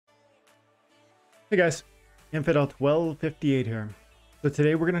Hey guys, Infidel 1258 here. So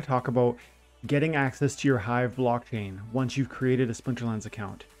today we're going to talk about getting access to your Hive blockchain once you've created a Splinterlands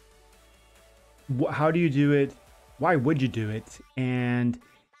account. How do you do it? Why would you do it? And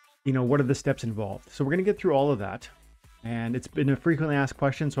what are the steps involved? So we're going to get through all of that. And it's been a frequently asked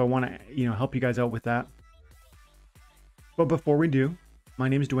question, so I want to help you guys out with that. But before we do, my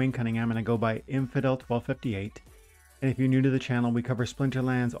name is Dwayne Cunningham and I go by Infidel 1258. And if you're new to the channel, we cover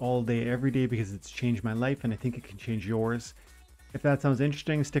Splinterlands all day, every day, because it's changed my life and I think it can change yours. If that sounds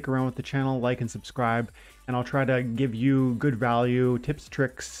interesting, stick around with the channel, like and subscribe, and I'll try to give you good value, tips,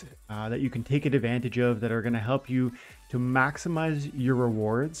 tricks that you can take advantage of that are going to help you to maximize your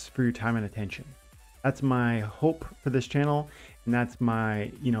rewards for your time and attention. That's my hope for this channel, and that's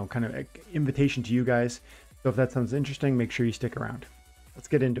my, kind of invitation to you guys. So if that sounds interesting, make sure you stick around. Let's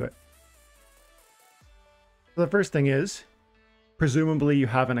get into it. So the first thing is, presumably you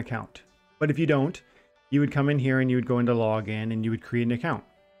have an account, but if you don't, you would come in here and you would go into login and you would create an account.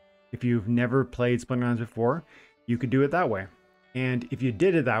 If you've never played Splinterlands before, you could do it that way. And if you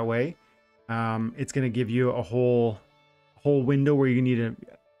did it that way, it's going to give you a whole window where you need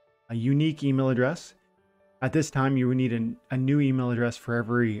a unique email address. At this time, you would need a new email address for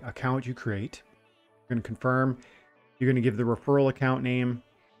every account you create. You're going to confirm. You're going to give the referral account name.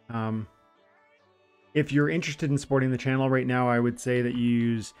 If you're interested in supporting the channel right now, I would say that you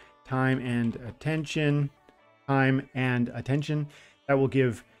use time and attention. That will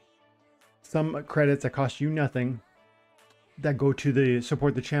give some credits that cost you nothing that go to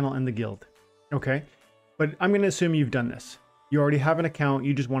support the channel and the guild. Okay, but I'm going to assume you've done this. You already have an account.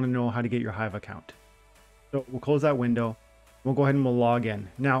 You just want to know how to get your Hive account. So we'll close that window. We'll go ahead and we'll log in.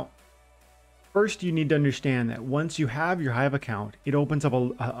 Now, first, you need to understand that once you have your Hive account, it opens up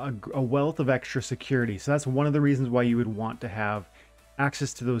a wealth of extra security. So that's one of the reasons why you would want to have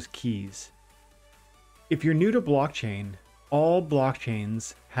access to those keys. If you're new to blockchain, all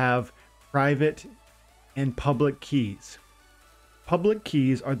blockchains have private and public keys. Public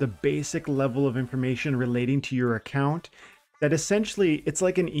keys are the basic level of information relating to your account that essentially, it's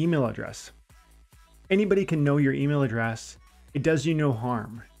like an email address. Anybody can know your email address. It does you no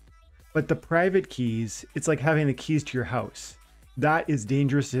harm. But the private keys, it's like having the keys to your house. That is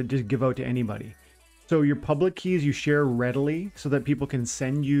dangerous to just give out to anybody. So your public keys you share readily so that people can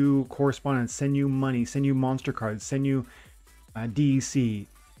send you correspondence, send you money, send you monster cards, send you DEC,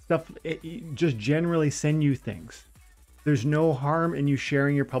 stuff, just generally send you things. There's no harm in you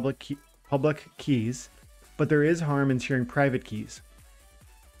sharing your public keys, but there is harm in sharing private keys.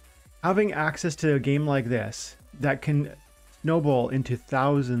 Having access to a game like this that can snowball into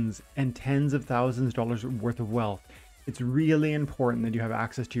thousands and tens of thousands of dollars worth of wealth, it's really important that you have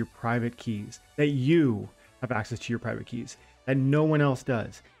access to your private keys, that you have access to your private keys, that no one else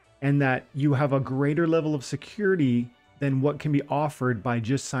does, and that you have a greater level of security than what can be offered by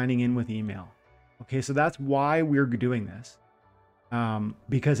just signing in with email. Okay, so that's why we're doing this,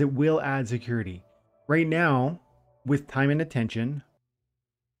 because it will add security. Right now, with time and attention,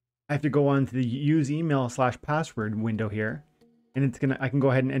 I have to go on to the use email / password window here. And I can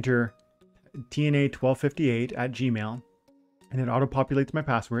go ahead and enter TNA1258 at Gmail, and it auto-populates my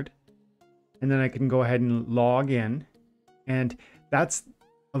password. And then I can go ahead and log in. And that's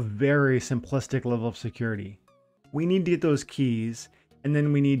a very simplistic level of security. We need to get those keys, and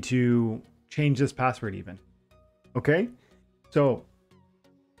then we need to change this password even. Okay? So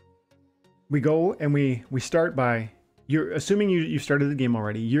we go and we start by, you're assuming you've started the game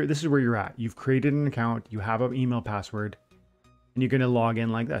already. This is where you're at. You've created an account, you have an email password, and you're going to log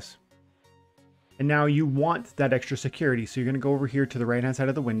in like this. And now you want that extra security. So you're going to go over here to the right hand side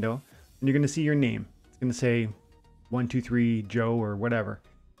of the window and you're going to see your name. It's going to say 123 Joe or whatever.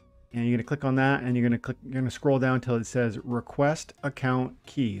 And you're going to click on that and you're going to scroll down until it says request account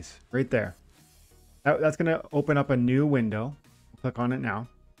keys right there. That's going to open up a new window. Click on it now.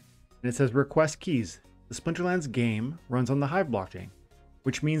 And it says request keys. The Splinterlands game runs on the Hive blockchain,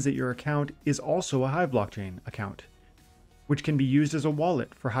 which means that your account is also a Hive blockchain account, which can be used as a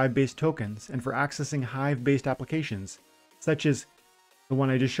wallet for Hive-based tokens and for accessing Hive-based applications, such as the one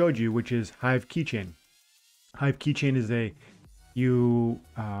I just showed you, which is Hive Keychain. Hive Keychain is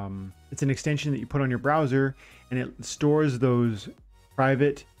it's an extension that you put on your browser, and it stores those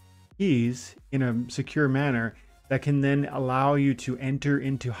private keys in a secure manner that can then allow you to enter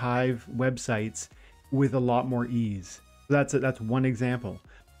into Hive websites with a lot more ease. So that's one example.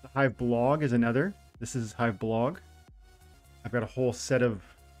 The Hive blog is another. This is Hive blog. I've got a whole set of,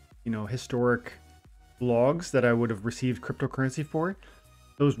 historic blogs that I would have received cryptocurrency for.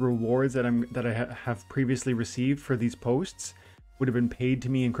 Those rewards that I have previously received for these posts would have been paid to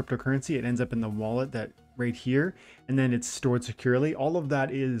me in cryptocurrency. It ends up in the wallet that right here, and then it's stored securely. All of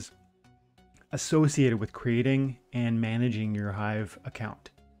that is associated with creating and managing your Hive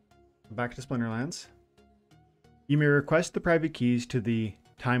account. Back to Splinterlands. You may request the private keys to the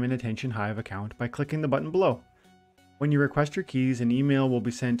Time and Attention Hive account by clicking the button below. When you request your keys, an email will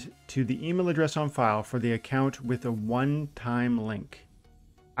be sent to the email address on file for the account with a one-time link,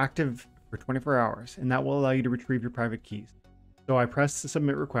 active for 24 hours, and that will allow you to retrieve your private keys. So I press the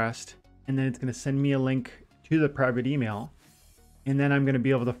submit request, and then it's going to send me a link to the private email, and then I'm going to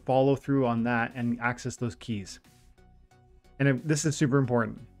be able to follow through on that and access those keys. And this is super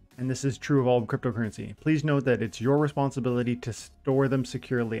important, and this is true of all cryptocurrency. Please note that it's your responsibility to store them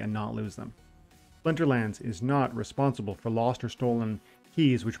securely and not lose them. Splinterlands is not responsible for lost or stolen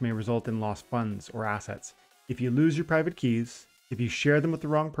keys which may result in lost funds or assets. If you lose your private keys, if you share them with the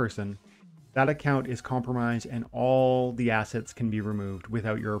wrong person, that account is compromised and all the assets can be removed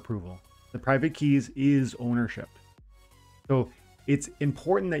without your approval. The private keys is ownership. So it's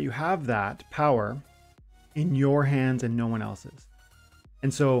important that you have that power in your hands and no one else's.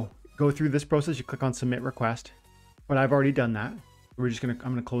 And so go through this process, you click on submit request, but I've already done that. I'm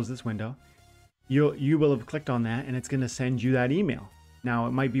gonna close this window. You will have clicked on that and it's gonna send you that email. Now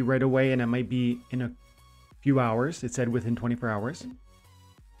it might be right away and it might be in a few hours. It said within 24 hours.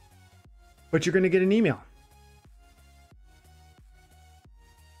 But you're going to get an email.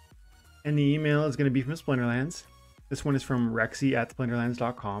 And the email is going to be from Splinterlands. This one is from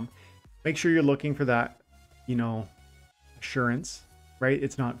rexy@splinterlands.com. Make sure you're looking for that, assurance, right?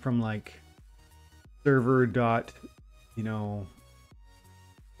 It's not from like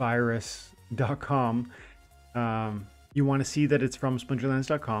server.virus.com. You want to see that it's from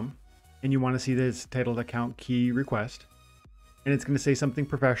splinterlands.com, and you want to see that it's titled account key request. And it's going to say something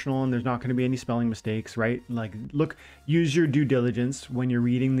professional, and there's not going to be any spelling mistakes, right? Like, use your due diligence when you're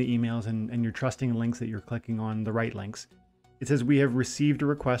reading the emails and you're trusting links that you're clicking on the right links. It says, we have received a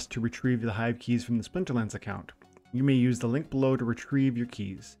request to retrieve the Hive keys from the Splinterlands account. You may use the link below to retrieve your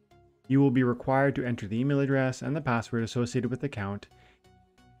keys. You will be required to enter the email address and the password associated with the account,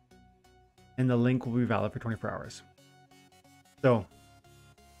 and the link will be valid for 24 hours. So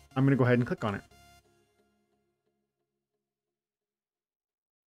I'm going to go ahead and click on it.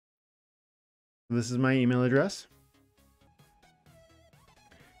 This is my email address.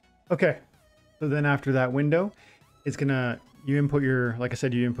 Okay, so then after that window, it's gonna, you input your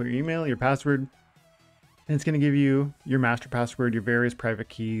email, your password, and it's gonna give you your master password, your various private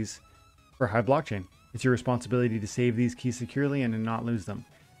keys for Hive blockchain. It's your responsibility to save these keys securely and to not lose them.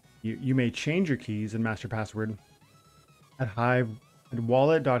 You may change your keys and master password at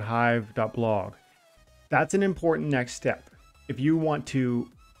wallet.hive.blog. That's an important next step. If you want to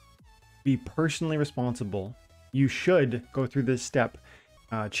be personally responsible, you should go through this step,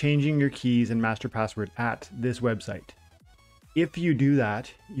 changing your keys and master password at this website. If you do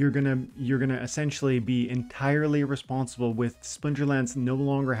that, you're gonna essentially be entirely responsible with Splinterlands no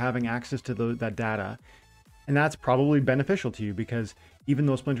longer having access to that data, and that's probably beneficial to you because even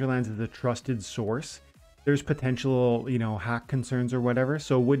though Splinterlands is a trusted source, there's potential hack concerns or whatever.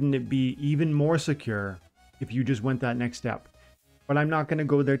 So wouldn't it be even more secure if you just went that next step? But I'm not going to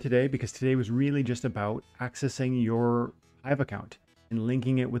go there today because today was really just about accessing your Hive account and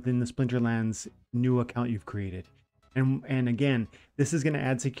linking it within the Splinterlands new account you've created. And again, this is going to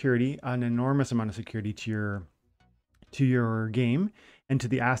add security, an enormous amount of security to your game and to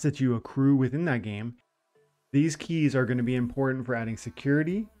the assets you accrue within that game. These keys are going to be important for adding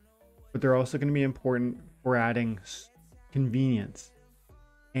security, but they're also going to be important for adding convenience.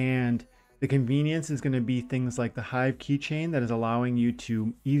 And the convenience is going to be things like the Hive keychain that is allowing you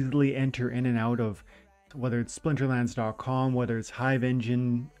to easily enter in and out of, whether it's splinterlands.com, whether it's Hive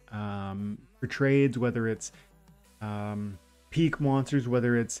Engine for trades, whether it's Peak Monsters,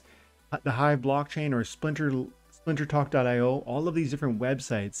 whether it's the Hive blockchain or splintertalk.io. All of these different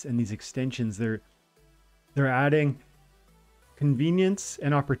websites and these extensions, they're adding convenience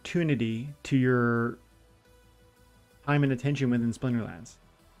and opportunity to your time and attention within Splinterlands.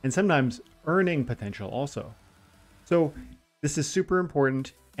 And sometimes earning potential also. So this is super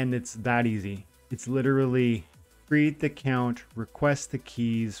important, and it's that easy. It's literally create the account, request the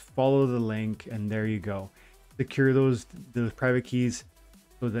keys, follow the link, and there you go. Secure those private keys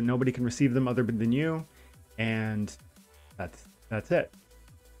so that nobody can receive them other than you, and that's it.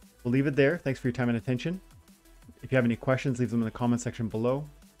 We'll leave it there. Thanks for your time and attention. If you have any questions, leave them in the comment section below.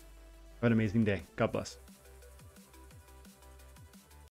 Have an amazing day. God bless.